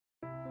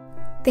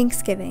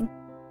Thanksgiving.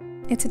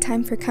 It's a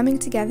time for coming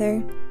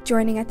together,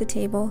 joining at the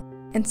table,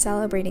 and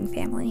celebrating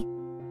family.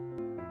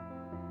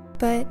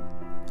 But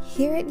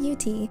here at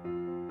UT,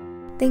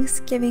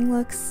 Thanksgiving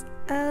looks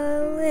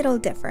a little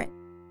different.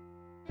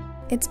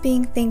 It's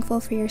being thankful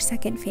for your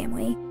second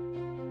family,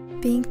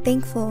 being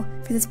thankful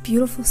for this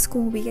beautiful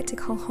school we get to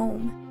call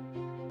home,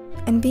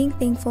 and being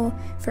thankful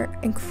for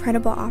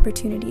incredible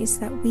opportunities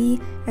that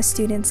we as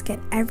students get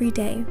every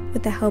day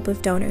with the help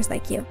of donors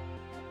like you.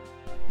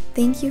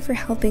 Thank you for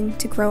helping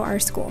to grow our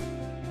school,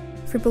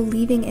 for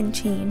believing in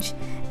change,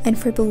 and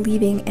for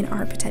believing in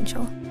our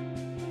potential.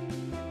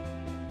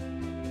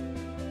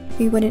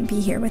 We wouldn't be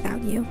here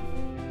without you.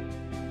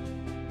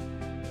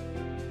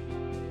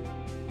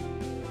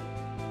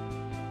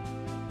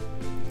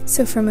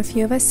 So from a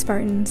few of us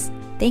Spartans,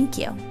 Thank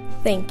you.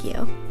 thank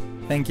you.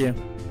 Thank you.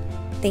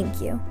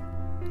 Thank you.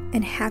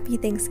 And happy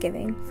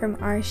Thanksgiving from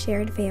our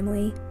shared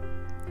family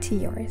to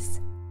yours.